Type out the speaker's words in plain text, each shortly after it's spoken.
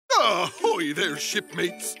Ahoy there,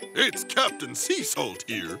 shipmates! It's Captain Seasalt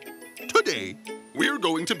here. Today, we're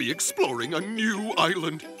going to be exploring a new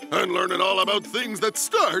island and learning all about things that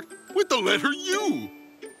start with the letter U.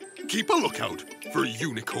 Keep a lookout for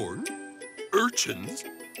unicorn, urchins,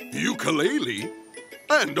 ukulele,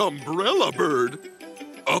 and umbrella bird.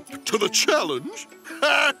 Up to the challenge.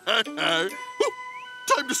 Time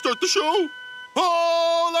to start the show.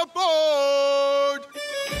 All aboard!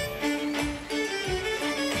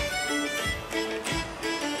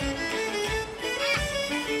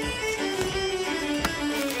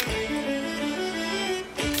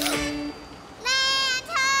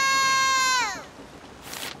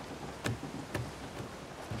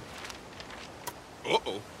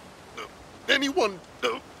 Uh-oh. Anyone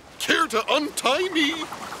care to untie me?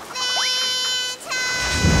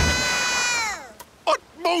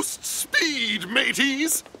 Utmost speed,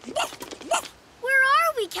 mateys! Where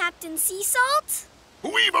are we, Captain Seasalt?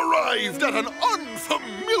 We've arrived at an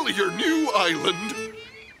unfamiliar new island.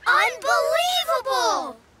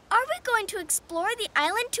 Unbelievable! Are we going to explore the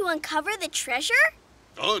island to uncover the treasure?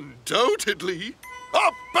 Undoubtedly.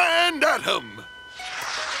 Up and at 'em!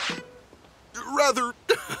 Rather,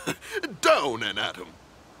 down and at 'em.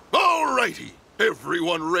 Alrighty,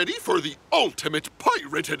 everyone ready for the ultimate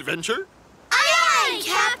pirate adventure? Aye, aye,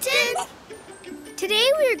 Captain! Today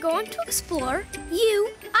we are going to explore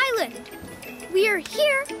U Island. We are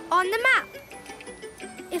here on the map.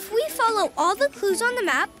 If we follow all the clues on the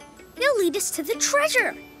map, they'll lead us to the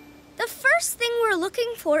treasure. The first thing we're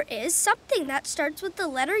looking for is something that starts with the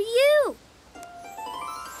letter U.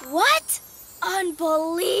 What?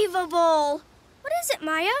 Unbelievable! What is it,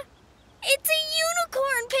 Maya? It's a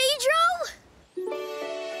unicorn, Pedro!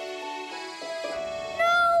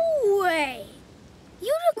 No way!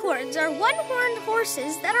 Unicorns are one-horned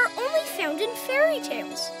horses that are only found in fairy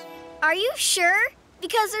tales. Are you sure?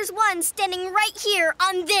 Because there's one standing right here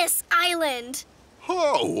on this island.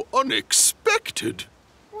 How unexpected!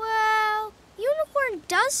 Well, unicorn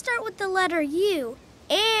does start with the letter U,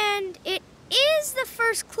 and it is the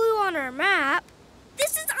first clue on our map.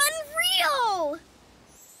 This is unreal!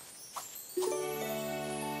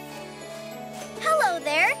 Hello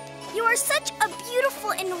there. You are such a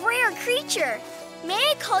beautiful and rare creature. May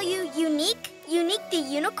I call you Unique? Unique the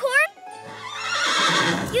unicorn?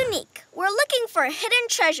 Unique, we're looking for a hidden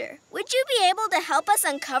treasure. Would you be able to help us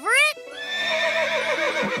uncover it?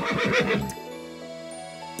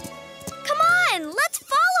 Come on, let's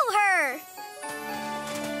follow her.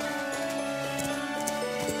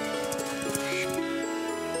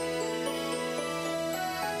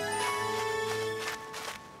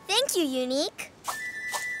 Thank you, Unique.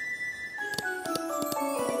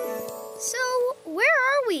 So, where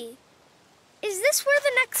are we? Is this where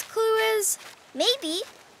the next clue is? Maybe.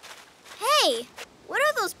 Hey, what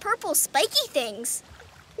are those purple spiky things?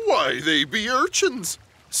 Why, they be urchins.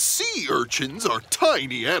 Sea urchins are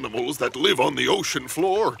tiny animals that live on the ocean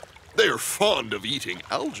floor. They're fond of eating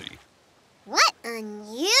algae. What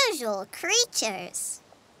unusual creatures.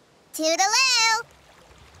 Toodaloo!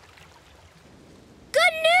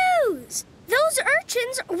 Good news! Those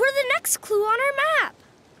urchins were the next clue on our map.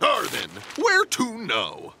 Are then, where to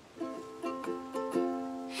now?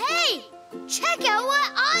 Hey, check out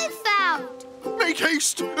what I found! Make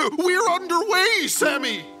haste! We're underway,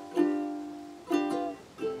 Sammy!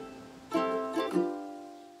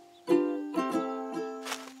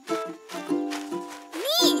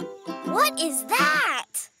 Neat! What is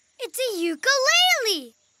that? It's a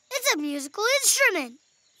ukulele. It's a musical instrument.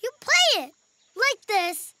 You play it like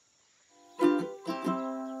this.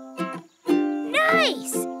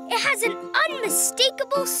 Nice! It has an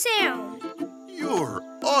unmistakable sound. You're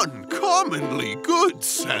uncommonly good,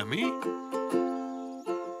 Sammy.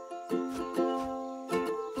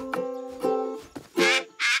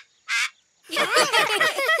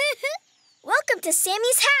 Welcome to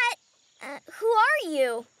Sammy's hat. Who are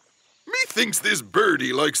you? Methinks this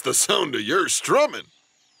birdie likes the sound of your strumming.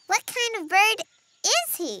 What kind of bird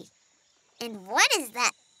is he? And what is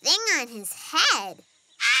that thing on his head?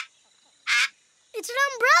 It's an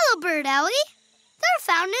umbrella bird, Ellie. They're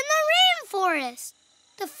found in the rainforest.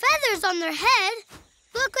 The feathers on their head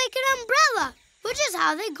look like an umbrella, which is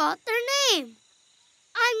how they got their name.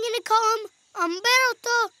 I'm going to call him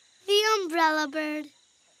Umberto the umbrella bird.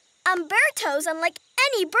 Umberto's unlike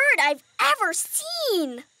any bird I've ever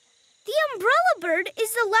seen. The umbrella bird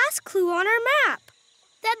is the last clue on our map.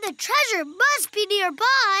 Then the treasure must be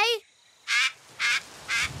nearby.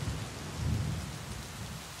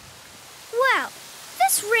 Well,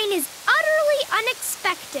 this rain is utterly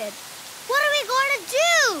unexpected. What are we going to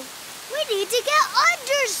do? We need to get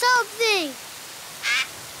under something.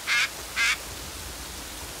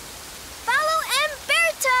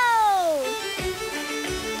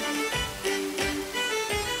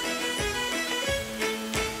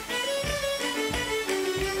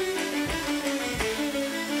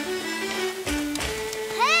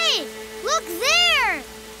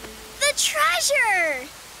 treasure!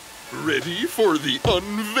 Ready for the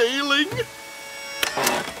unveiling?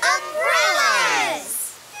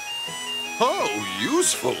 Umbrellas! How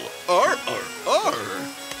useful! R.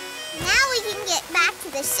 Now we can get back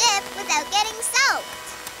to the ship without getting soaked.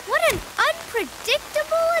 What an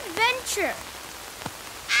unpredictable adventure!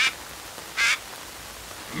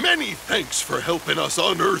 Many thanks for helping us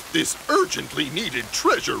unearth this urgently needed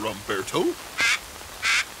treasure, Umberto.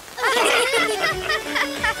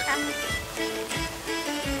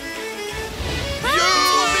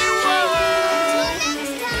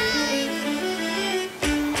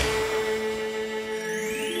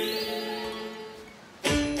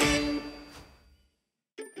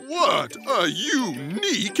 What a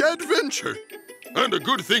unique adventure! And a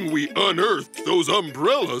good thing we unearthed those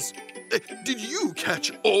umbrellas. Did you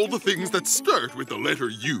catch all the things that start with the letter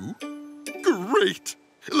U? Great!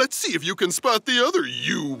 Let's see if you can spot the other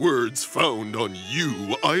U words found on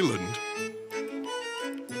U Island.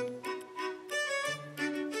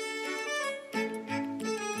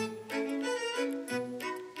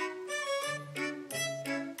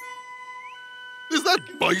 Is that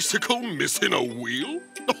bicycle missing a wheel?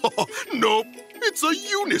 Oh, nope, it's a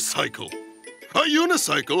unicycle. A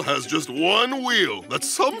unicycle has just one wheel that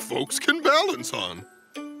some folks can balance on.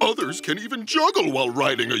 Others can even juggle while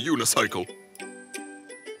riding a unicycle.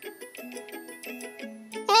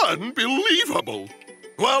 Unbelievable!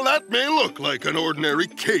 While that may look like an ordinary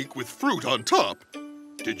cake with fruit on top,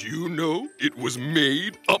 did you know it was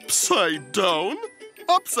made upside down?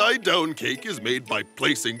 Upside-down cake is made by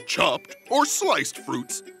placing chopped or sliced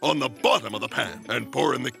fruits on the bottom of the pan and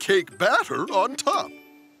pouring the cake batter on top.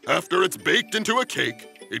 After it's baked into a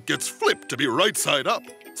cake, it gets flipped to be right side up,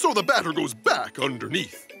 so the batter goes back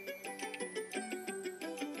underneath.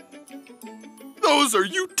 Those are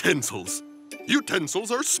utensils.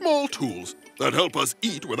 Utensils are small tools that help us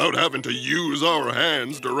eat without having to use our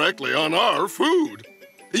hands directly on our food.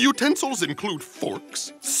 Utensils include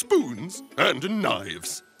forks, spoons, and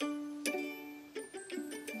knives.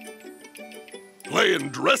 Playing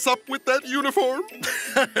dress-up with that uniform?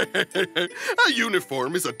 A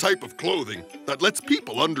uniform is a type of clothing that lets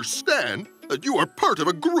people understand that you are part of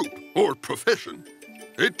a group or profession.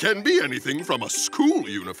 It can be anything from a school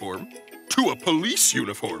uniform to a police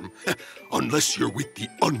uniform, unless you're with the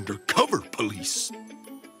undercover police.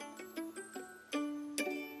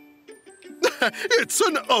 It's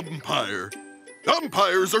an umpire.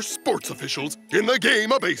 Umpires are sports officials in the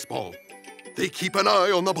game of baseball. They keep an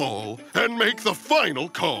eye on the ball and make the final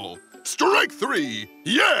call. Strike three,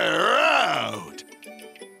 you're out!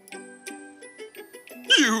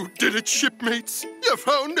 You did it, shipmates. You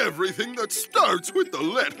found everything that starts with the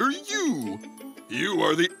letter U. You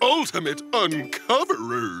are the ultimate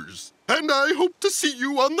uncoverers. And I hope to see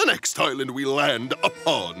you on the next island we land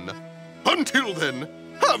upon. Until then,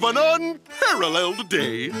 have an unparalleled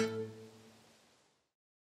day.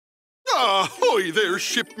 Ahoy there,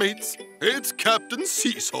 shipmates. It's Captain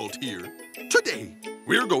Seasalt here. Today,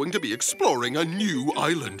 we're going to be exploring a new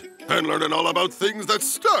island and learning all about things that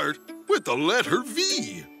start with the letter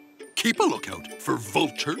V. Keep a lookout for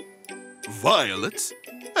vulture, violets,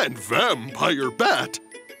 and vampire bat.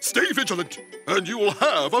 Stay vigilant, and you'll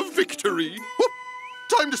have a victory. Whoop!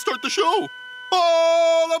 Time to start the show.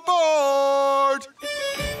 All aboard!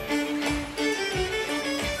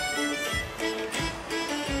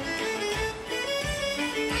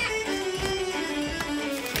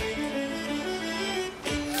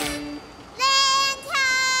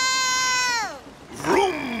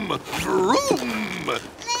 Vroom! Vroom!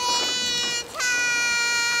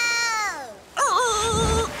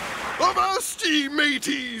 Avasti,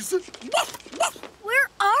 mateys! Where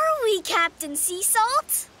are we, Captain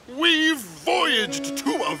Seasalt? We've voyaged to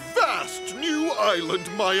a vast new island,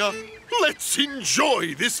 Maya. Let's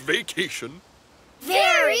enjoy this vacation.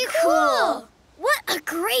 Very cool! What a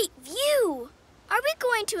great view! Are we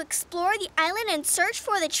going to explore the island and search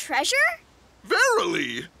for the treasure?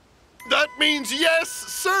 Verily! That means yes,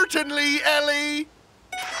 certainly, Ellie!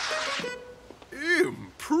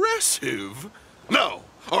 Impressive. Now,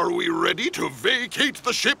 are we ready to vacate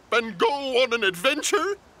the ship and go on an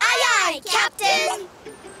adventure? Aye, aye, Captain!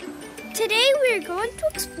 Today we are going to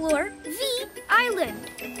explore V Island.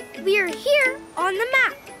 We are here on the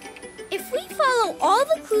map. If we follow all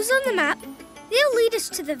the clues on the map, they'll lead us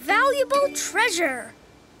to the valuable treasure.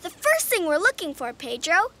 The first thing we're looking for,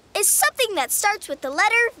 Pedro, is something that starts with the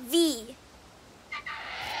letter V.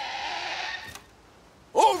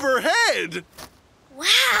 Overhead!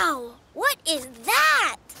 Wow! What is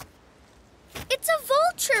that? It's a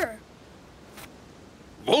vulture.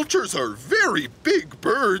 Vultures are very big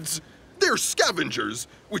birds. They're scavengers,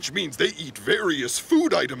 which means they eat various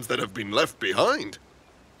food items that have been left behind.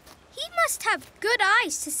 He must have good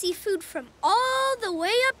eyes to see food from all the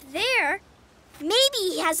way up there. Maybe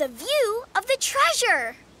he has a view of the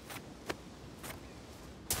treasure.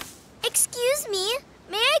 Excuse me,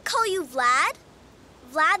 may I call you Vlad?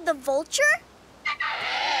 Vlad the vulture?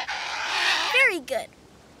 Very good.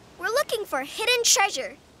 We're looking for hidden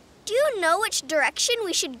treasure. Do you know which direction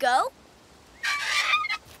we should go?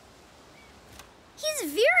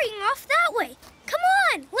 He's veering off that way. Come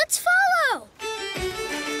on, let's follow.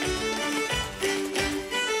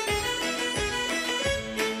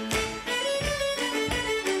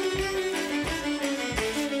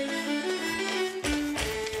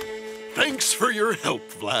 Thanks for your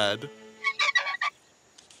help, Vlad.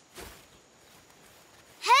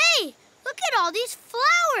 Hey, look at all these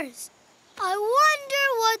flowers. I wonder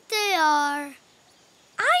what they are.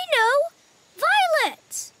 I know!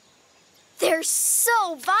 Violets! They're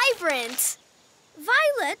so vibrant.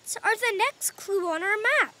 Violets are the next clue on our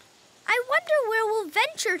map. I wonder where we'll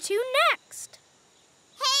venture to next.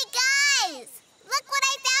 Hey, guys! Look what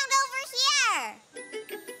I found over here!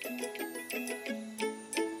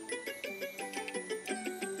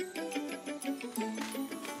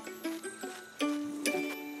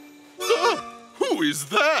 Who is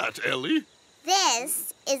that, Ellie?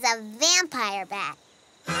 This is a vampire bat.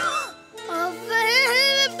 A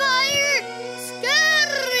vampire!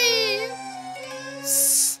 Scary!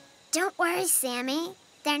 Shh! Don't worry, Sammy.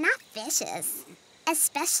 They're not vicious,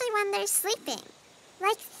 especially when they're sleeping,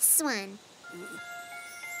 like this one.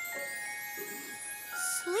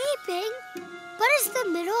 Sleeping? But it's the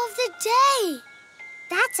middle of the day.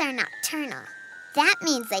 Bats are nocturnal. That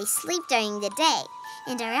means they sleep during the day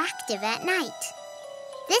and are active at night.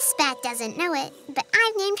 This bat doesn't know it, but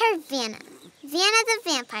I've named her Vanna. Vanna the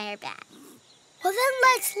vampire bat. Well, then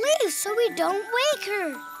let's leave so we don't wake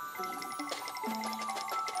her.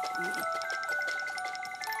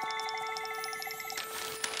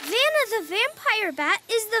 Vanna the vampire bat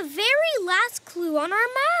is the very last clue on our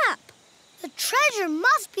map. The treasure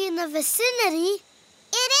must be in the vicinity.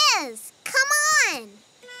 It is! Come on!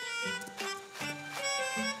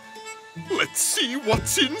 Let's see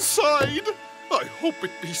what's inside. I hope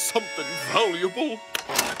it be something valuable.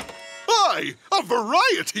 Aye, a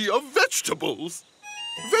variety of vegetables.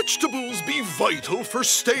 Vegetables be vital for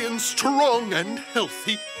staying strong and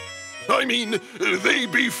healthy. I mean, they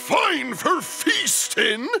be fine for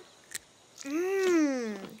feasting.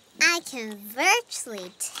 I can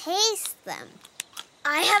virtually taste them.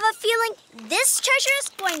 I have a feeling this treasure is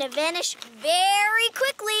going to vanish very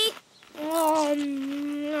quickly.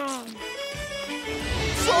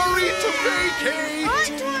 Sorry to vacate. On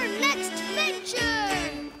to our next venture.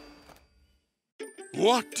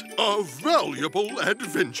 What a valuable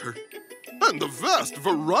adventure. And the vast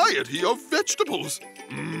variety of vegetables.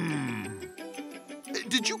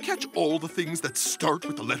 Did you catch all the things that start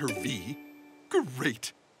with the letter V?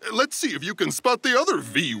 Great. Let's see if you can spot the other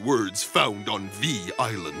V words found on V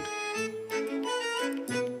Island.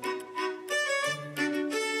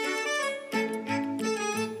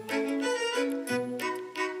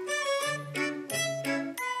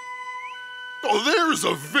 Oh, there's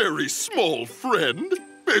a very small friend.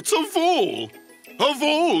 It's a vole. A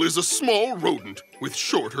vole is a small rodent with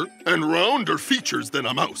shorter and rounder features than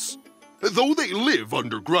a mouse. Though they live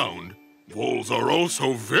underground, voles are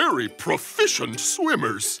also very proficient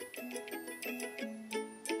swimmers.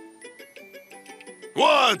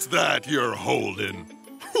 What's that you're holding?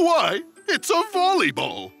 Why, it's a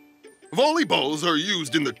volleyball. Volleyballs are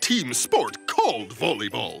used in the team sport called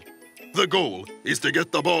volleyball. The goal is to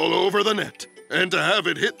get the ball over the net and to have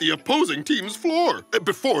it hit the opposing team's floor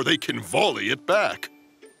before they can volley it back.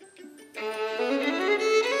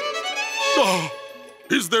 Oh,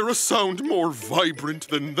 is there a sound more vibrant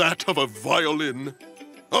than that of a violin?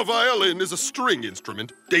 A violin is a string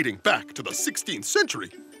instrument dating back to the 16th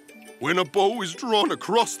century. When a bow is drawn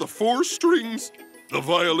across the 4 strings, the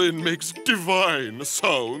violin makes divine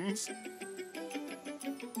sounds.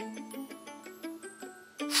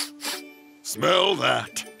 Smell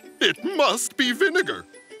that. It must be vinegar.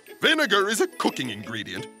 Vinegar is a cooking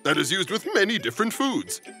ingredient that is used with many different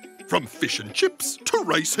foods, from fish and chips to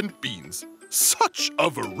rice and beans. Such a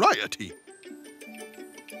variety.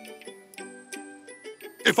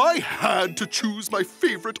 If I had to choose my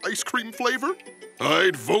favorite ice cream flavor,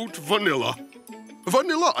 I'd vote vanilla.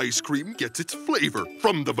 Vanilla ice cream gets its flavor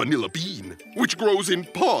from the vanilla bean, which grows in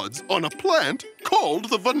pods on a plant called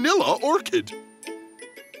the vanilla orchid.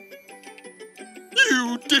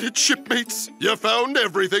 You did it, shipmates. You found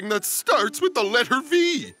everything that starts with the letter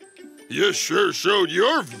V. You sure showed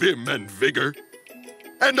your vim and vigor.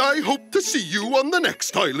 And I hope to see you on the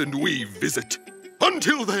next island we visit.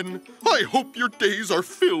 Until then, I hope your days are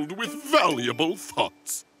filled with valuable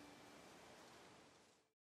thoughts.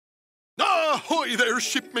 Ahoy there,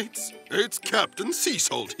 shipmates! It's Captain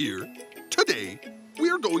Seasalt here. Today,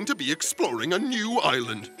 we're going to be exploring a new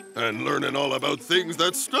island and learning all about things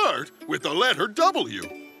that start with the letter W.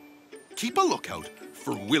 Keep a lookout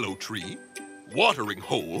for willow tree, watering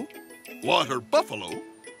hole, water buffalo,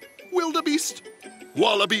 wildebeest,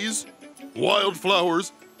 wallabies,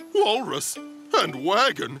 wildflowers, walrus, and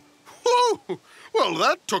wagon. Whoa! Well,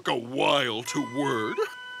 that took a while to word.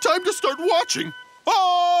 Time to start watching.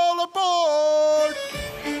 All aboard!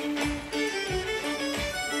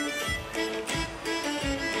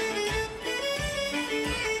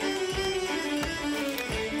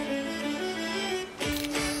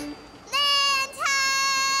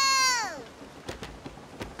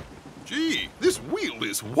 Gee, this wheel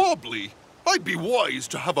is wobbly. I'd be wise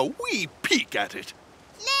to have a wee peek at it.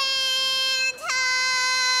 Land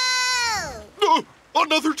ho!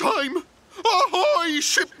 Another time! Ahoy,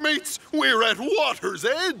 shipmates! We're at water's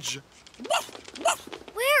edge.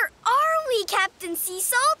 Where are we, Captain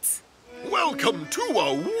Seasalt? Welcome to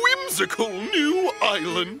a whimsical new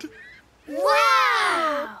island.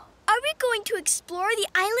 Wow! Are we going to explore the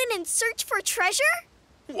island and search for treasure?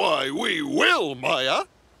 Why, we will, Maya.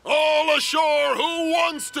 All ashore who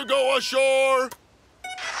wants to go ashore.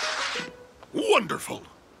 Wonderful.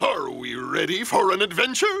 Are we ready for an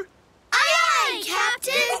adventure? Aye,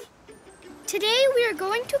 Captain! Today we are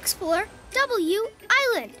going to explore W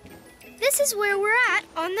Island. This is where we're at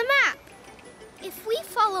on the map. If we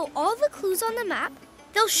follow all the clues on the map,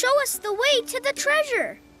 they'll show us the way to the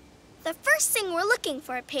treasure. The first thing we're looking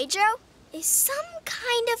for, Pedro, is some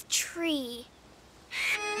kind of tree.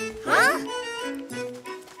 Huh?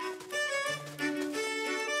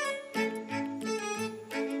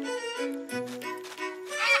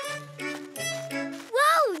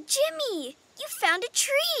 Whoa, Jimmy! You found a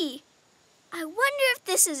tree! I wonder if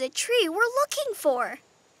this is a tree we're looking for.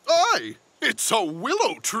 Aye, it's a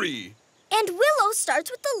willow tree. And willow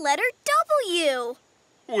starts with the letter W.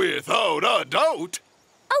 Without a doubt.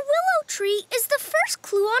 A willow tree is the first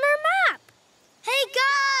clue on our map. Hey,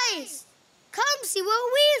 guys! Come see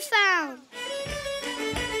what we found.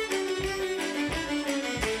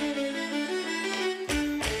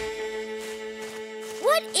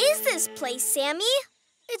 What is this place, Sammy?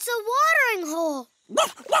 It's a watering hole.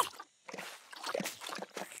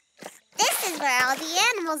 This is where all the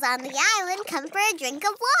animals on the island come for a drink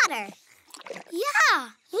of water. Yeah,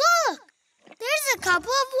 look. There's a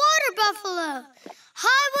couple of water buffalo.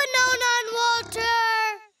 Hi, Winona and Walter.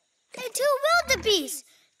 And two wildebeest.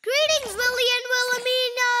 Greetings, Willie and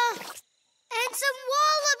Wilhelmina. And some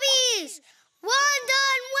wallabies. Wanda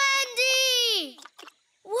and Wendy.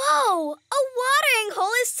 Whoa! A watering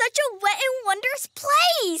hole is such a wet and wondrous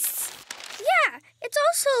place! Yeah, it's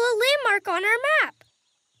also a landmark on our map.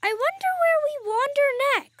 I wonder where we wander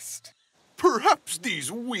next. Perhaps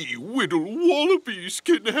these wee whittle wallabies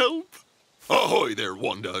can help. Ahoy there,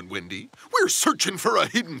 Wanda and Wendy. We're searching for a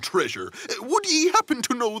hidden treasure. Would ye happen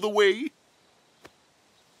to know the way?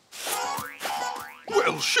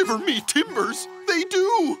 Well, shiver me timbers, they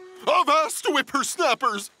do. Avast,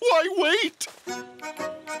 whippersnappers, why wait?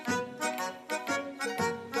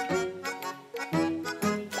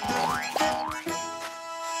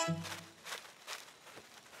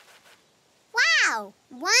 Wow!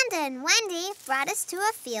 Wanda and Wendy brought us to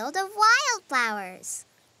a field of wildflowers.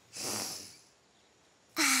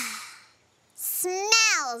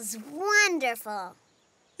 Smells wonderful.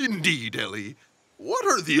 Indeed, Ellie. What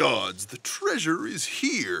are the odds the treasure is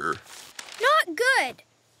here? Not good.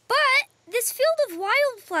 But this field of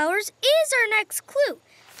wildflowers is our next clue.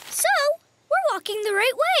 So, we're walking the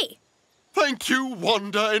right way. Thank you,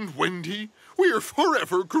 Wanda and Wendy. We are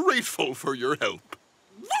forever grateful for your help.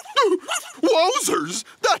 Wowzers!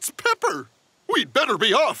 That's Pepper! We'd better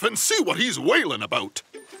be off and see what he's wailing about.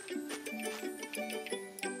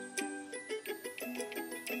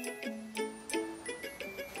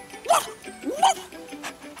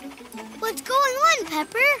 What's going on,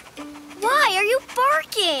 Pepper? Why are you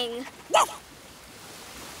barking?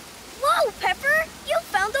 Whoa, Pepper! You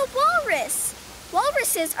found a walrus!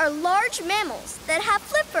 Walruses are large mammals that have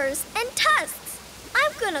flippers and tusks.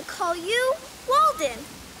 I'm gonna call you Walden.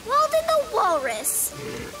 Walden the walrus.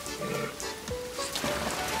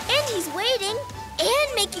 And he's wading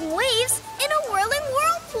and making waves in a whirling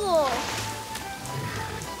whirlpool.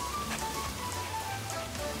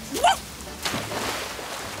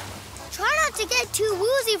 Try not to get too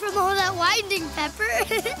woozy from all that winding, Pepper.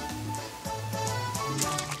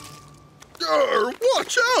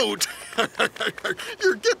 Watch out!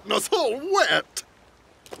 You're getting us all wet.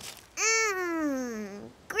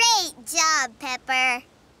 Great job, Pepper.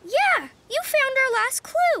 Yeah, you found our last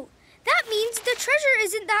clue. That means the treasure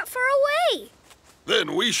isn't that far away.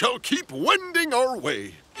 Then we shall keep wending our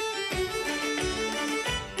way.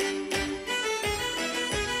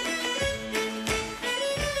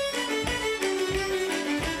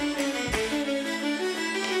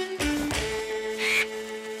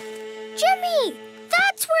 Jimmy,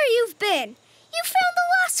 that's where you've been. You found the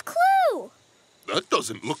last clue. That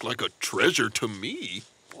doesn't look like a treasure to me.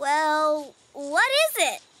 Well, what is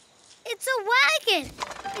it? It's a wagon.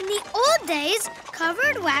 In the old days,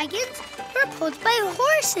 covered wagons were pulled by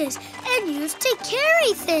horses and used to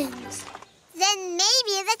carry things. Then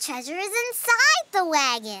maybe the treasure is inside the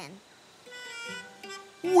wagon.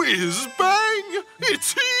 Whiz bang!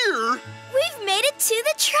 It's here! We've made it to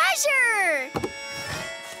the treasure!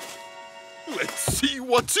 Let's see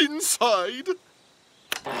what's inside.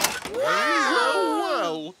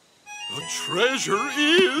 Well. The treasure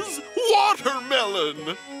is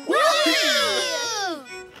watermelon!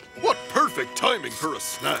 What perfect timing for a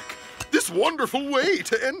snack. This wonderful way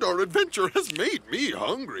to end our adventure has made me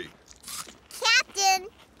hungry. Captain,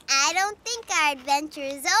 I don't think our adventure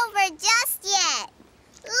is over just yet.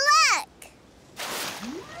 Look!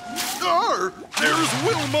 There's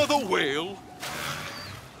Wilma the whale.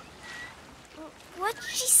 What's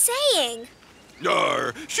she saying?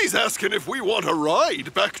 She's asking if we want a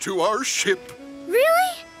ride back to our ship.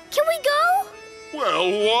 Really? Can we go? Well,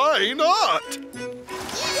 why not?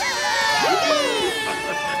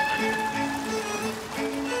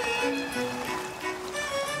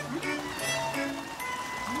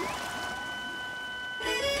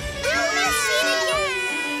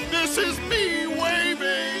 This is me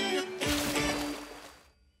waving!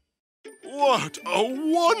 What a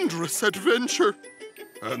wondrous adventure!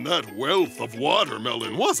 And that wealth of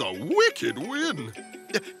watermelon was a wicked win.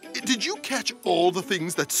 Did you catch all the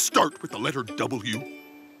things that start with the letter W?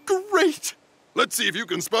 Great! Let's see if you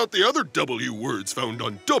can spot the other W words found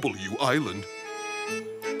on W Island.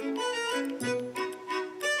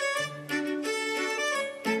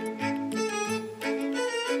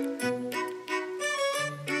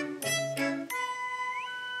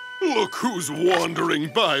 Look who's wandering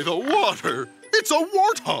by the water. It's a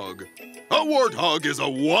warthog. A warthog is a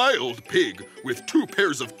wild pig with 2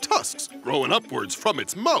 pairs of tusks growing upwards from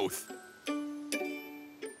its mouth.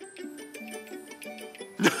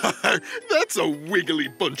 That's a wiggly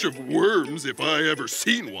bunch of worms if I ever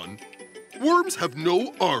seen one. Worms have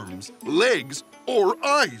no arms, legs, or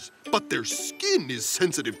eyes, but their skin is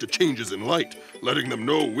sensitive to changes in light, letting them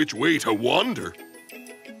know which way to wander.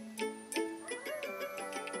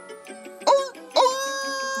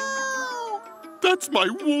 That's my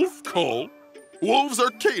wolf call. Wolves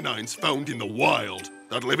are canines found in the wild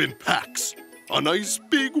that live in packs. A nice,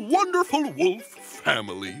 big, wonderful wolf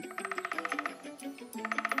family.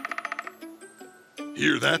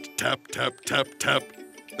 Hear that? Tap, tap, tap, tap.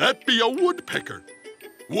 That be a woodpecker.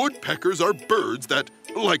 Woodpeckers are birds that,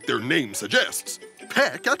 like their name suggests,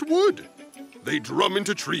 peck at wood. They drum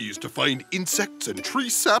into trees to find insects and tree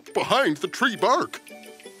sap behind the tree bark.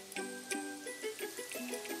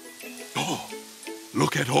 Oh,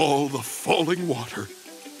 look at all the falling water.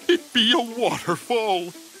 It be a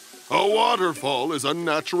waterfall. A waterfall is a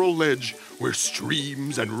natural ledge where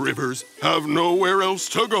streams and rivers have nowhere else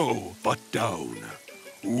to go but down.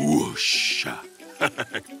 Whoosh.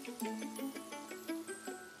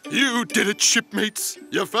 You did it, shipmates.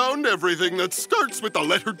 You found everything that starts with the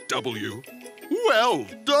letter W. Well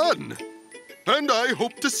done. And I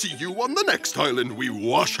hope to see you on the next island we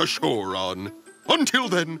wash ashore on. Until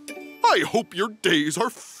then, I hope your days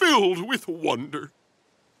are filled with wonder.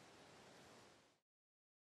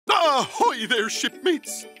 Ahoy there,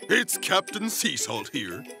 shipmates! It's Captain Seasalt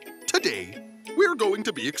here. Today, we're going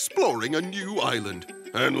to be exploring a new island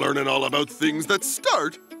and learning all about things that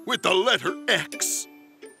start with the letter X.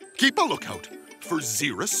 Keep a lookout for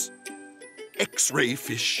xerus, X-ray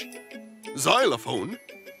fish, xylophone,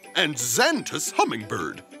 and xanthus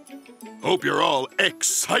hummingbird. Hope you're all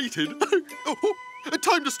excited.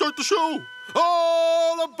 Time to start the show.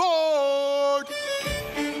 All aboard!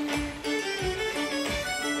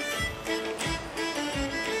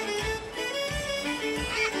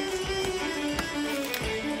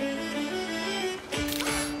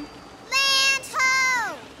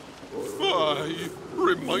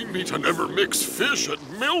 Remind me to never mix fish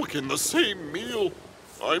and milk in the same meal.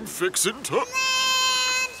 I'm fixing to...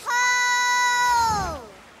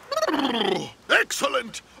 Land-ho!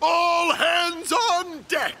 Excellent! All hands on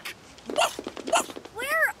deck!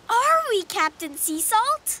 Where are we, ready, Captain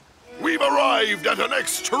Seasalt. We've arrived at an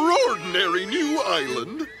extraordinary new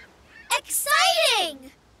island.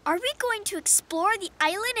 Exciting! Are we going to explore the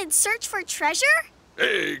island and search for treasure?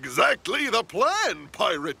 Exactly the plan,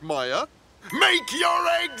 Pirate Maya. Make your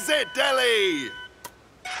exit, Ellie!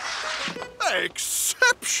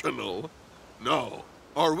 Exceptional! Now,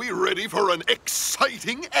 are we ready for an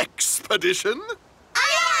exciting expedition?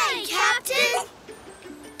 Aye, Captain!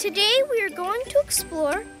 Today we are going to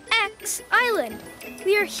explore X Island.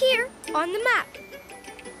 We are here on the map.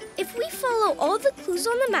 If we follow all the clues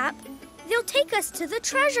on the map, they'll take us to the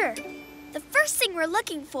treasure. The first thing we're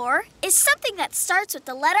looking for is something that starts with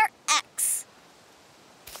the letter X.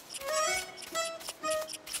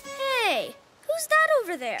 Hey, who's that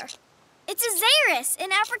over there? It's a xeris,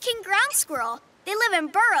 an African ground squirrel. They live in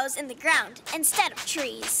burrows in the ground instead of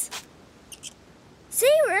trees.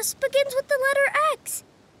 Xeris begins with the letter X,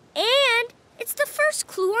 and it's the first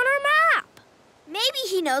clue on our map. Maybe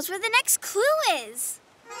he knows where the next clue is.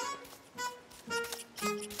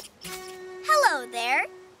 Hello there.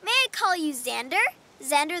 May I call you Xander?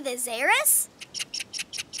 Xander the Xeris?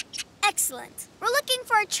 Excellent. We're looking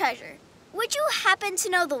for a treasure. Would you happen to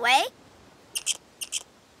know the way?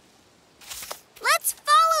 Let's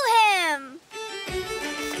follow him!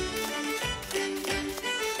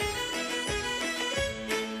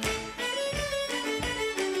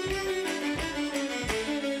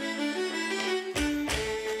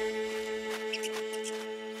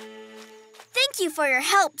 Thank you for your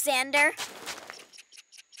help, Xander.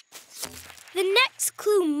 The next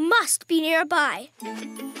clue must be nearby.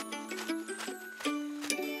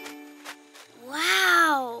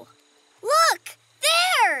 Wow! Look!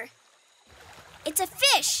 There! It's a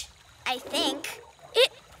fish, I think.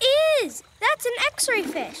 It is! That's an X-ray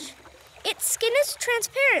fish. Its skin is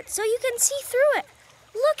transparent, so you can see through it.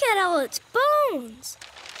 Look at all its bones.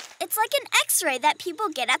 It's like an X-ray that people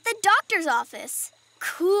get at the doctor's office.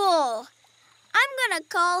 Cool. I'm gonna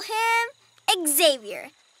call him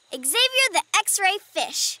Xavier. Xavier the X-ray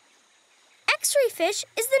fish. X-ray fish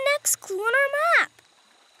is the next clue on our map.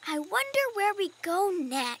 I wonder where we go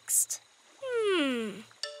next. Hey!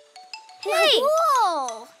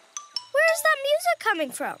 Cool! Where is that music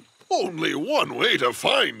coming from? Only one way to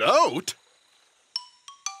find out.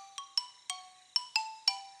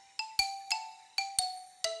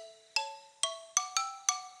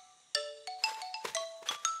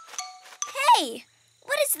 Hey!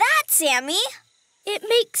 What is that, Sammy? It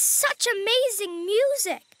makes such amazing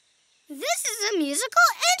music. This is a musical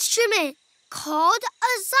instrument called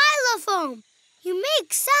a xylophone. You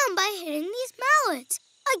make sound by hitting these mallets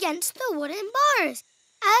against the wooden bars.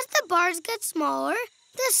 As the bars get smaller,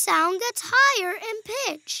 the sound gets higher in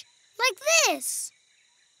pitch, like this.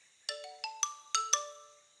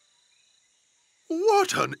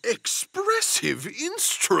 What an expressive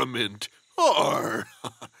instrument!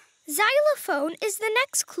 Xylophone is the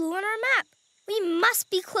next clue on our map. We must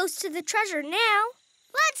be close to the treasure now.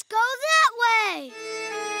 Let's go that way.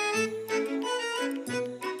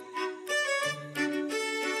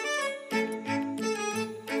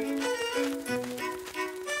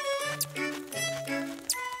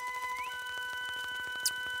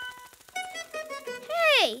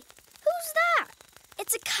 Hey, who's that?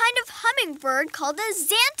 It's a kind of hummingbird called a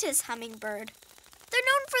xanthus hummingbird. They're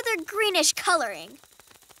known for their greenish coloring.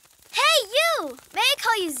 Hey, you! May I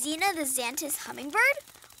call you Xena the xanthus hummingbird?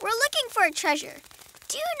 We're looking for a treasure.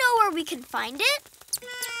 Do you know where we can find it?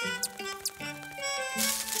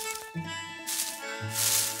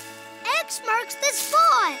 X marks the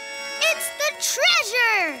spot. It's the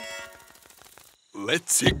treasure.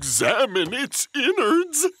 Let's examine its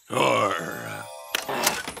innards.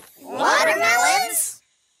 Watermelons?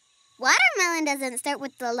 Watermelon doesn't start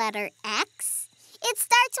with the letter X. It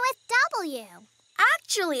starts with W.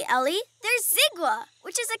 Actually, Ellie, there's Zigua,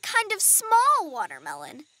 which is a kind of small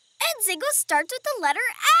watermelon. And Zigua starts with the letter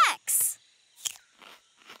X.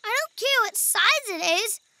 I don't care what size it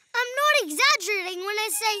is. I'm not exaggerating when I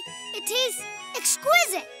say it tastes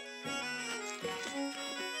exquisite.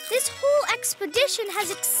 This whole expedition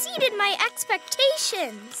has exceeded my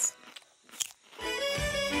expectations.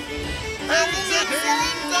 Expect us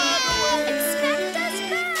back.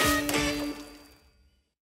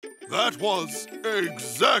 That was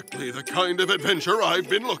exactly the kind of adventure I've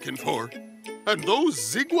been looking for. And those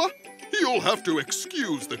Zigua, you'll have to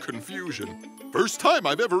excuse the confusion. First time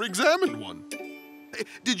I've ever examined one.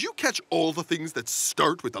 Did you catch all the things that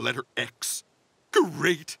start with the letter X?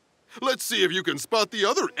 Great. Let's see if you can spot the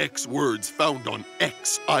other X words found on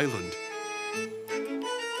X Island.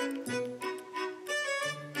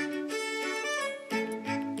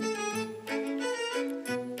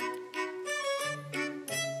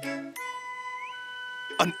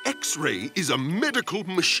 An X-ray is a medical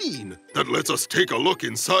machine that lets us take a look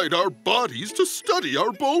inside our bodies to study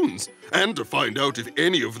our bones and to find out if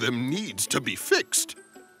any of them needs to be fixed.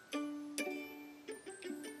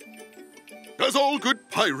 As all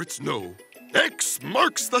good pirates know, X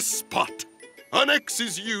marks the spot. An X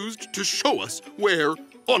is used to show us where,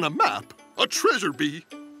 on a map, a treasure be.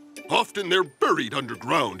 Often they're buried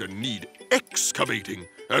underground and need excavating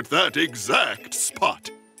at that exact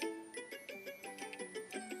spot.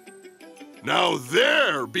 Now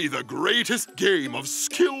there be the greatest game of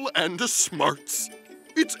skill and smarts.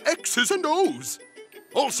 It's X's and O's,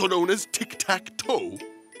 also known as tic-tac-toe.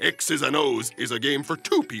 X's and O's is a game for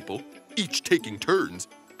two people, each taking turns,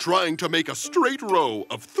 trying to make a straight row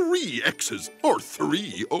of 3 X's or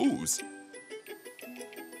 3 O's.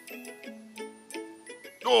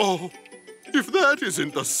 Oh, if that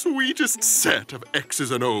isn't the sweetest set of X's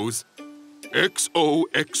and O's.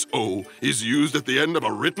 XOXO is used at the end of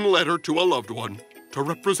a written letter to a loved one to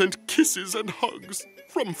represent kisses and hugs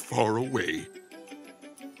from far away.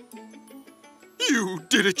 You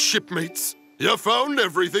did it, shipmates. You found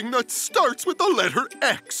everything that starts with the letter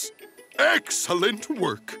X. Excellent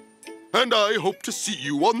work. And I hope to see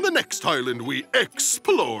you on the next island we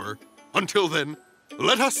explore. Until then,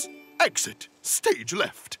 let us exit stage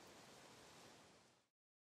left.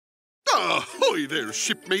 Ahoy there,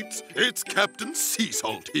 shipmates! It's Captain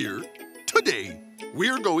Seasalt here. Today,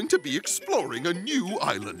 we're going to be exploring a new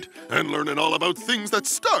island and learning all about things that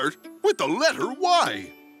start with the letter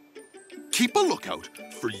Y. Keep a lookout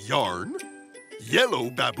for yarn, yellow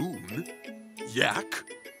baboon, yak,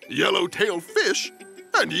 yellow-tailed fish,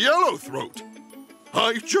 and yellowthroat.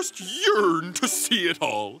 I just yearn to see it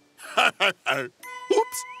all.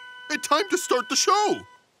 Oops! It's time to start the show.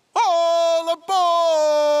 All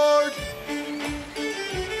aboard!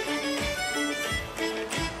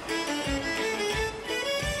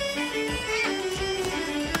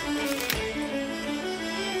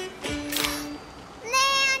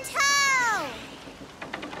 Land ho!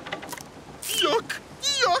 Yuck!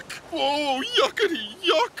 Yuck! Oh, yuckity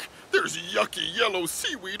yuck! There's yucky yellow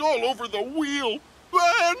seaweed all over the wheel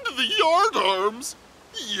and the yard arms.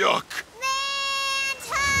 Yuck! Land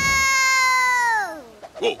ho!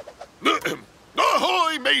 Oh,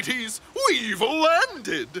 ahoy, mateys! We've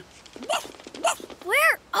landed!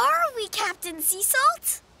 Where are we, Captain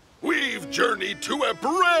Seasalt? We've journeyed to a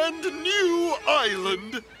brand new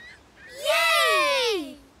island.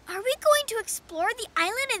 Yay! Are we going to explore the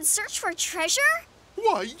island and search for treasure?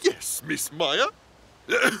 Why, yes, Miss Maya.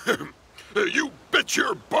 You bet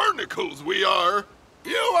your barnacles we are.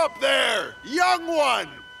 You up there, young one,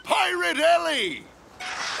 Pirate Ellie!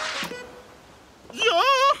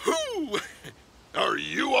 Yahoo! Are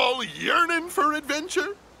you all yearning for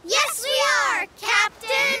adventure? Yes, we are,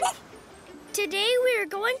 Captain! Today we are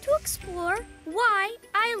going to explore Y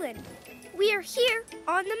Island. We are here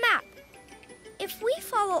on the map. If we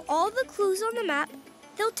follow all the clues on the map,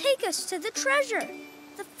 they'll take us to the treasure.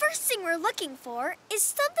 The first thing we're looking for is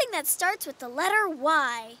something that starts with the letter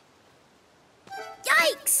Y.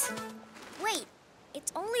 Yikes! Wait,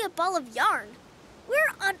 it's only a ball of yarn.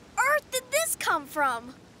 Where on earth did this come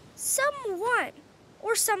from? Someone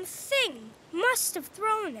or something must have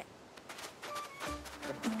thrown it.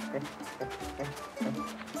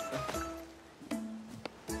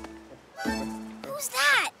 Who's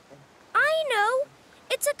that? I know.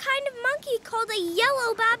 It's a kind of monkey called a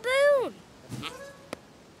yellow baboon.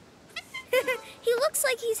 He looks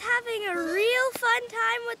like he's having a real fun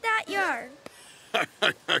time with that yarn.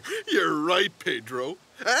 You're right, Pedro.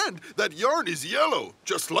 And that yarn is yellow,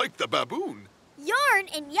 just like the baboon. Yarn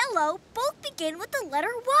and yellow both begin with the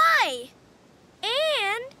letter Y.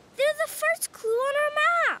 And they're the first clue on our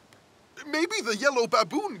map. Maybe the yellow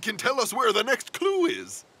baboon can tell us where the next clue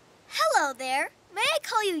is. Hello there. May I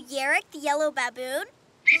call you Yarrick the yellow baboon?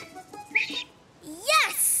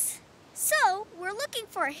 Yes! So, we're looking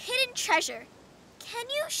for a hidden treasure. Can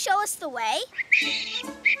you show us the way?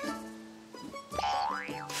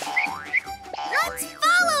 Let's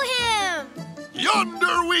follow him!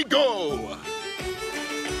 Yonder we go!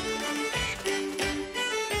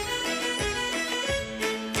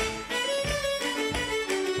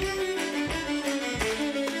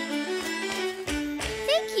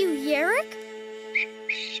 Thank you, Yarrick.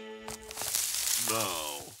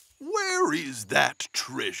 Now, where is that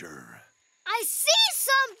treasure? I see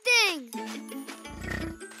something!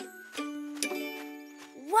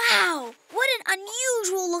 Wow! What an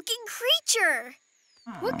unusual-looking creature!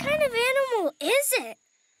 What kind of animal is it?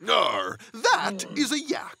 That is a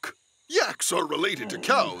yak. Yaks are related to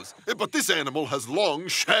cows, but this animal has long,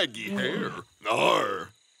 shaggy hair.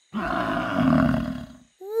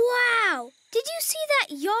 Did you see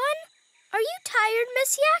that yawn? Are you tired,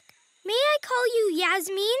 Miss Yak? May I call you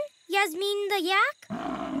Yasmin? Yasmin the Yak?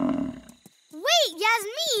 Wait,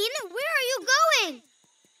 Yasmin, where are you going?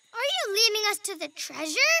 Are you leading us to the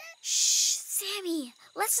treasure? Shh, Sammy,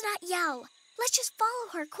 let's not yell. Let's just follow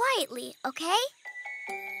her quietly, okay?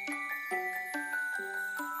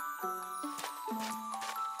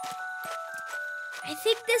 I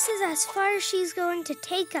think this is as far as she's going to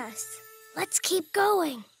take us. Let's keep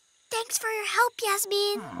going. Thanks for your help,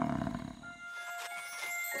 Yasmin.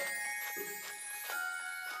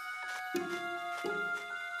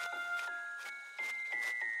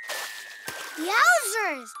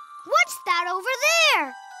 Yowzers! What's that over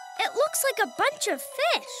there? It looks like a bunch of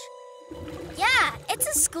fish. Yeah, it's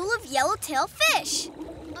a school of yellowtail fish.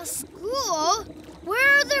 A school?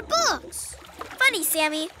 Where are their books? Funny,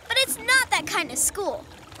 Sammy, but it's not that kind of school.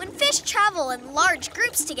 When fish travel in large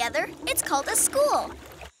groups together, it's called a school.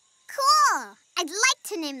 Cool. I'd like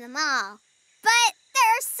to name them all. But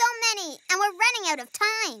there are so many, and we're running out of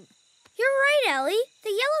time. You're right, Ellie. The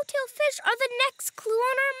yellowtail fish are the next clue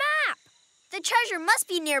on our map. The treasure must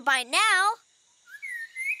be nearby now.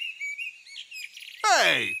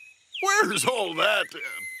 Hey, where's all that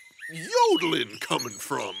yodeling coming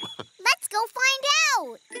from? Let's go find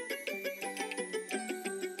out.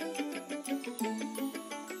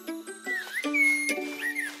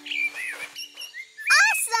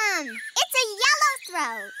 Awesome! It's a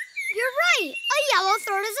yellowthroat. You're right. A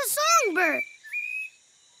yellowthroat is a songbird.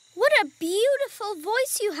 What a beautiful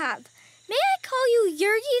voice you have. May I call you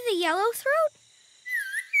Yergi the yellowthroat?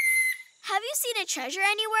 Have you seen a treasure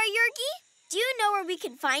anywhere, Yergi? Do you know where we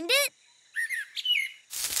can find it?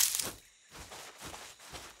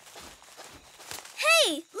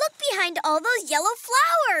 Hey, look behind all those yellow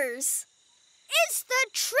flowers. It's the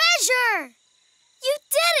treasure! You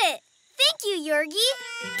did it! Thank you, Yergi.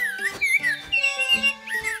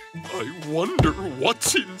 I wonder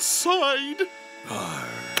what's inside.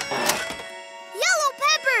 Yellow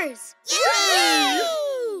peppers! Yay!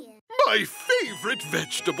 My favorite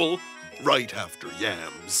vegetable, right after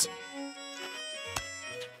yams.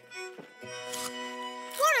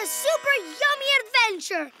 What a super yummy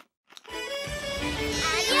adventure!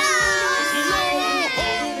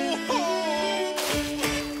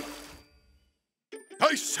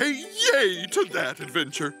 I say yay to that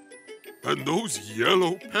adventure. And those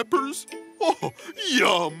yellow peppers? Oh,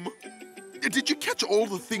 yum! Did you catch all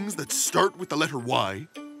the things that start with the letter Y?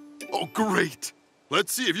 Oh, great!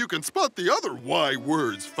 Let's see if you can spot the other Y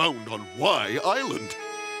words found on Y Island.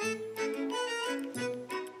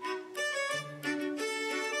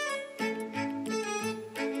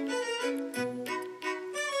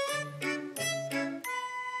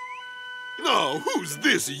 Now, who's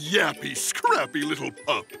this yappy, scrappy little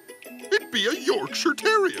pup? It be a Yorkshire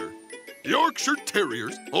Terrier. Yorkshire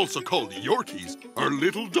Terriers, also called Yorkies, are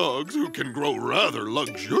little dogs who can grow rather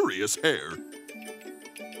luxurious hair.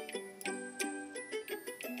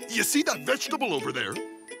 You see that vegetable over there?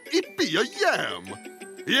 It be a yam.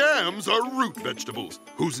 Yams are root vegetables,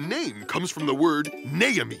 whose name comes from the word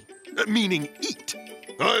naomi, meaning eat.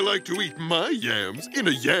 I like to eat my yams in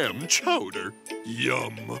a yam chowder.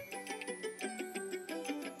 Yum.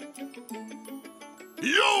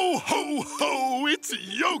 Yo-ho-ho, it's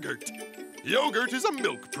yogurt. Yogurt is a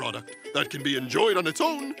milk product that can be enjoyed on its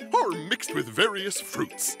own or mixed with various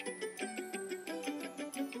fruits.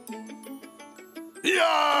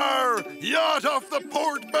 Yar! Yacht off the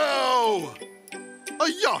port bow! A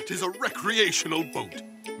yacht is a recreational boat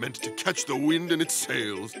meant to catch the wind in its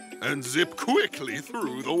sails and zip quickly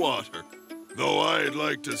through the water. Though I'd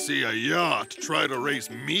like to see a yacht try to race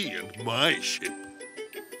me and my ship.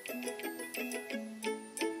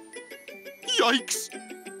 Yikes!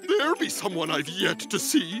 There be someone I've yet to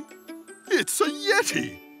see. It's a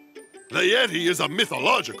Yeti. The Yeti is a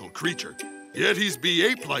mythological creature. Yetis be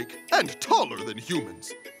ape-like and taller than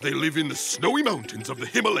humans. They live in the snowy mountains of the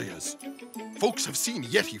Himalayas. Folks have seen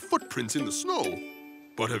Yeti footprints in the snow,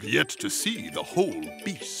 but have yet to see the whole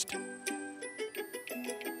beast.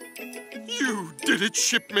 You did it,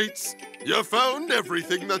 shipmates. You found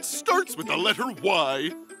everything that starts with the letter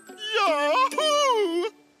Y. Yahoo!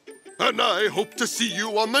 And I hope to see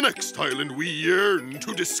you on the next island we yearn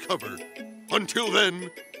to discover. Until then,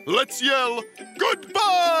 let's yell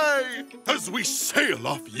goodbye as we sail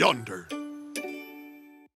off yonder.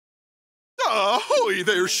 Ahoy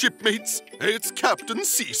there, shipmates. It's Captain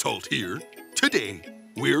Seasalt here. Today,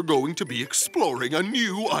 we're going to be exploring a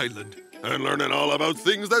new island and learning all about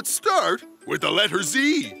things that start with the letter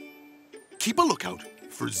Z. Keep a lookout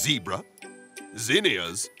for zebra,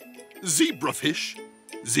 zinnias, zebrafish,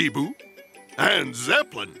 zebu, and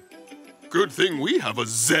zeppelin. Good thing we have a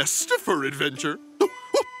zest for adventure.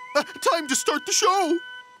 Time to start the show.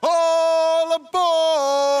 All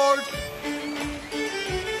aboard!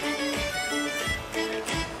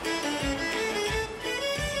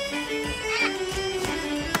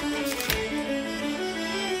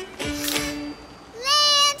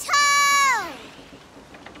 Land ho!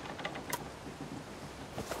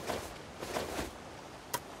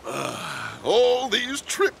 All these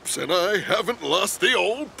trips and I haven't lost the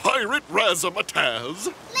old pirate razzmatazz.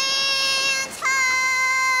 Land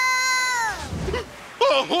ho!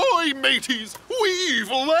 Ahoy, mateys! We've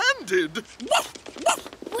landed!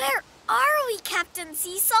 Where are we, Captain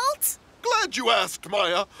Seasalt? Glad you asked,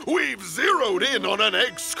 Maya. We've zeroed in on an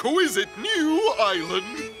exquisite new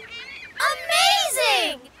island.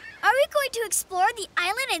 Amazing! Are we going to explore the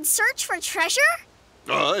island and search for treasure?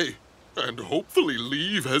 Aye, and hopefully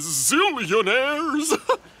leave as zillionaires.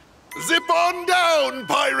 Zip on down,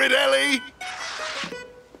 Pirate Ellie!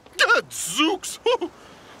 Gadzooks!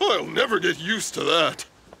 I'll never get used to that.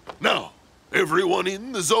 Now, everyone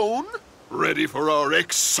in the zone? Ready for our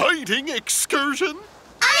exciting excursion?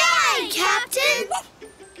 Aye, Captain!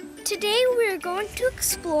 Today we're going to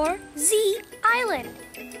explore Z Island.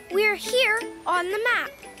 We're here on the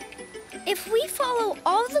map. If we follow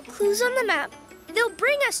all the clues on the map, they'll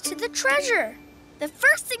bring us to the treasure. The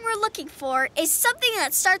first thing we're looking for is something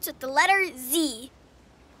that starts with the letter Z.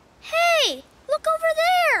 Hey, look over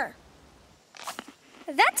there.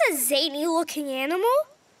 That's a zany-looking animal.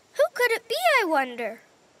 Who could it be, I wonder?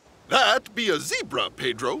 That be a zebra,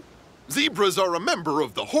 Pedro. Zebras are a member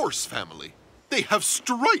of the horse family. They have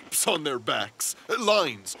stripes on their backs.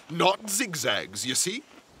 Lines, not zigzags, you see?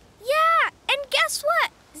 Yeah, and guess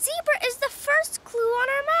what? Zebra is the first clue on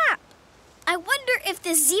our map. I wonder if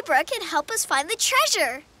this zebra can help us find the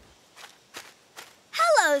treasure.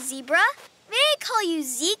 Hello, zebra. May I call you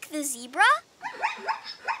Zeke the zebra?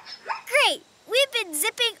 Great. We've been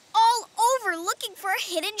zipping all over looking for a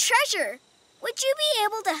hidden treasure. Would you be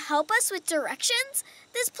able to help us with directions?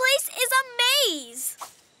 This place is a maze.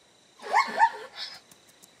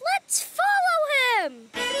 Let's follow him.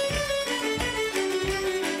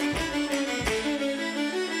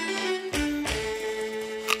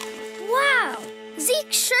 Wow,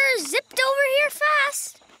 Zeke sure zipped over here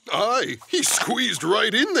fast. Aye, he squeezed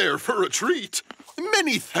right in there for a treat.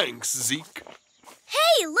 Many thanks, Zeke.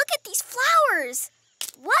 Hey, look at these flowers.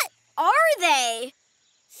 What are they?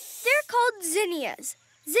 They're called zinnias.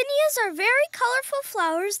 Zinnias are very colorful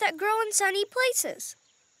flowers that grow in sunny places.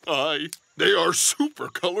 Aye, they are super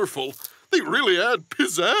colorful. They really add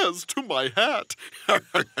pizzazz to my hat.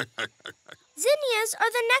 Zinnias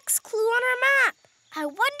are the next clue on our map. I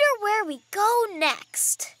wonder where we go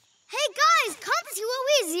next. Hey, guys, come see what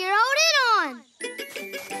we zeroed in on.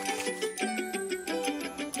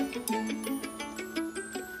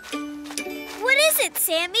 What is it,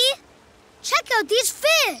 Sammy? Check out these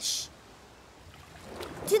fish.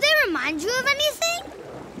 Do they remind you of anything?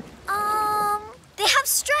 They have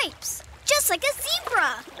stripes, just like a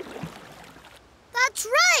zebra. That's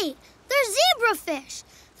right. They're zebrafish.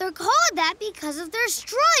 They're called that because of their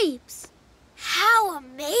stripes. How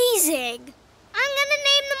amazing! I'm gonna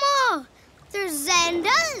name them all. There's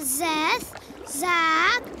Zenda, Zeth,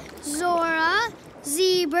 Zach, Zora,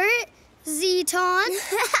 Zebert, Zeton.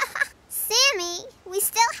 Sammy, we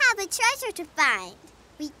still have a treasure to find.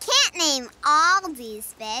 We can't name all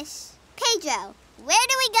these fish. Pedro, where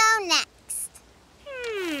do we go next?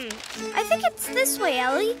 I think it's this way,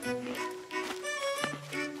 Ellie.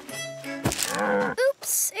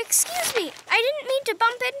 Oops, excuse me. I didn't mean to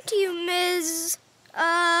bump into you, Ms.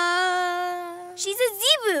 She's a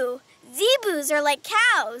zebu. Zebus are like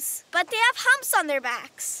cows, but they have humps on their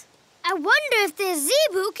backs. I wonder if this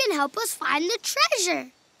zebu can help us find the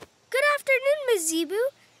treasure. Good afternoon, Ms.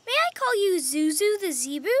 Zebu. May I call you Zuzu the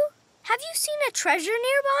Zebu? Have you seen a treasure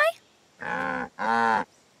nearby?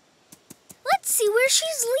 Let's see where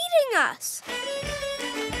she's leading us.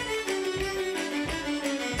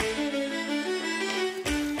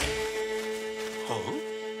 Huh?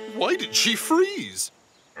 Why did she freeze?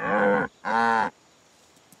 That's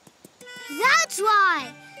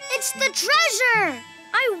why. It's the treasure.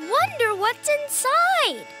 I wonder what's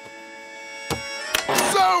inside.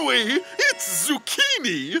 Zoe, it's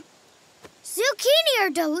zucchini. Zucchini are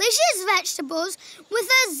delicious vegetables with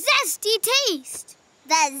a zesty taste.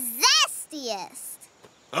 The zestiest.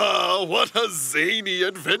 Ah, what a zany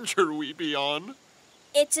adventure we be on.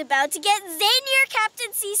 It's about to get zanier,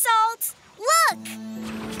 Captain Seasalt. Look!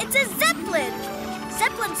 It's a zeppelin.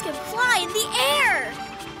 Zeppelins can fly in the air.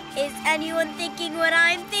 Is anyone thinking what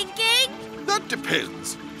I'm thinking? That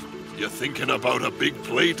depends. You thinking about a big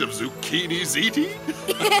plate of zucchini ziti?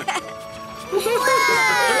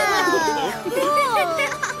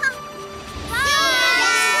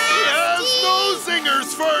 Yes, no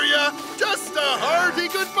zingers for ya. Just a hearty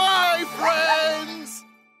goodbye, friends.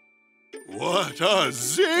 What a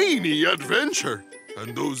zany adventure.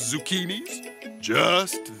 And those zucchinis,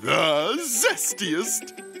 just the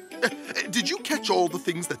zestiest. Did you catch all the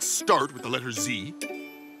things that start with the letter Z?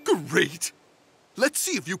 Great. Let's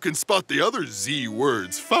see if you can spot the other Z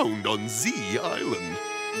words found on Z Island.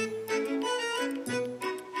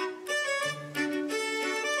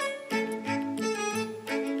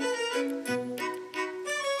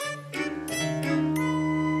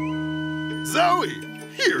 Zoe,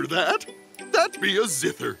 hear that? That be a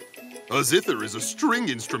zither. A zither is a string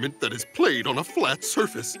instrument that is played on a flat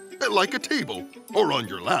surface, like a table or on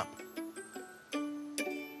your lap.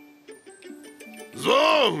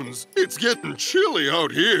 Zones! It's getting chilly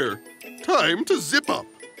out here. Time to zip up.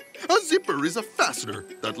 A zipper is a fastener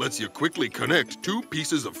that lets you quickly connect two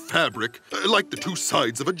pieces of fabric, like the two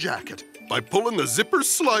sides of a jacket. By pulling the zipper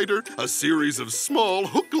slider, a series of small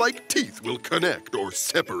hook-like teeth will connect or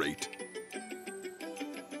separate.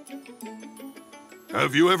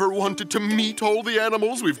 Have you ever wanted to meet all the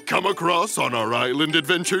animals we've come across on our island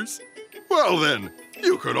adventures? Well then,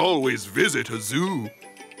 you could always visit a zoo.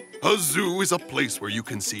 A zoo is a place where you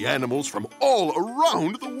can see animals from all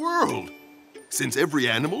around the world. Since every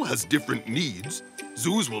animal has different needs,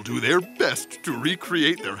 zoos will do their best to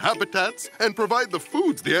recreate their habitats and provide the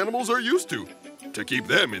foods the animals are used to keep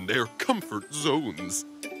them in their comfort zones.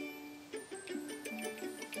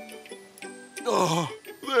 Oh,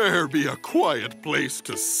 there be a quiet place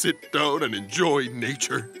to sit down and enjoy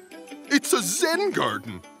nature. It's a Zen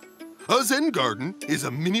garden. A Zen garden is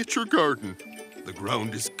a miniature garden. The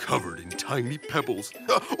ground is covered in tiny pebbles,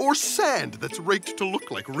 or sand that's raked to look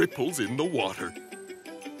like ripples in the water.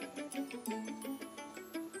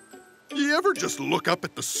 You ever just look up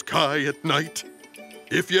at the sky at night?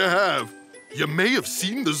 If you have, you may have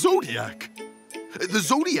seen the zodiac. The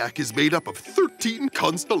zodiac is made up of 13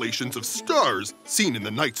 constellations of stars seen in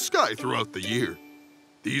the night sky throughout the year.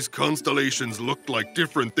 These constellations looked like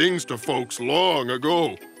different things to folks long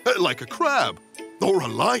ago, like a crab or a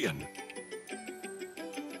lion.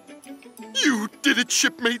 You did it,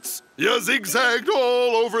 shipmates! You zigzagged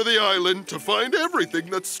all over the island to find everything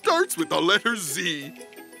that starts with the letter Z.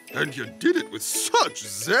 And you did it with such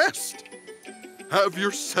zest. Have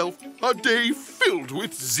yourself a day filled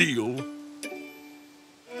with zeal.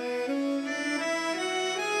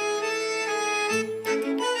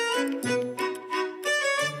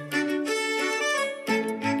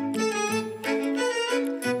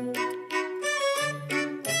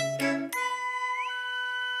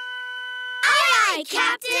 Aye, aye,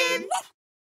 Captain!